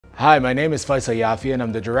Hi, my name is Faysal Yafi and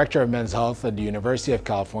I'm the Director of Men's Health at the University of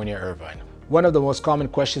California, Irvine. One of the most common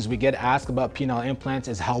questions we get asked about penile implants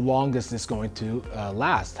is how long is this going to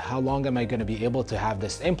last? How long am I going to be able to have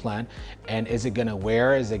this implant? And is it going to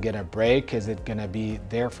wear? Is it going to break? Is it going to be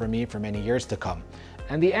there for me for many years to come?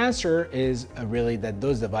 And the answer is really that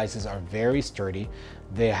those devices are very sturdy.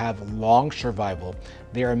 They have long survival.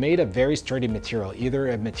 They are made of very sturdy material, either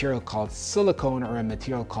a material called silicone or a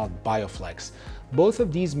material called Bioflex. Both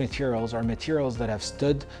of these materials are materials that have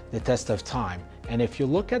stood the test of time. And if you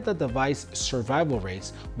look at the device survival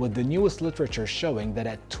rates, with the newest literature showing that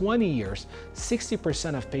at 20 years,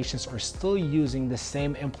 60% of patients are still using the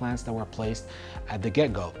same implants that were placed at the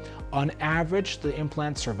get-go. On average, the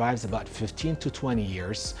implant survives about 15 to 20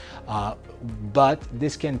 years, but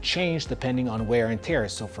this can change depending on wear and tear.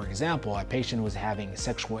 So for example, a patient who is having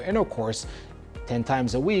sexual intercourse 10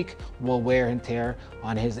 times a week will wear and tear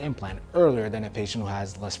on his implant earlier than a patient who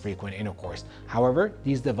has less frequent intercourse. However,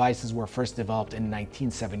 these devices were first developed in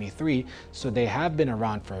 1973, so they have been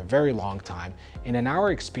around for a very long time. And in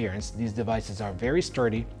our experience, these devices are very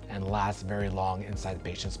sturdy and last very long inside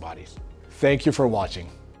patients' bodies. Thank you for watching.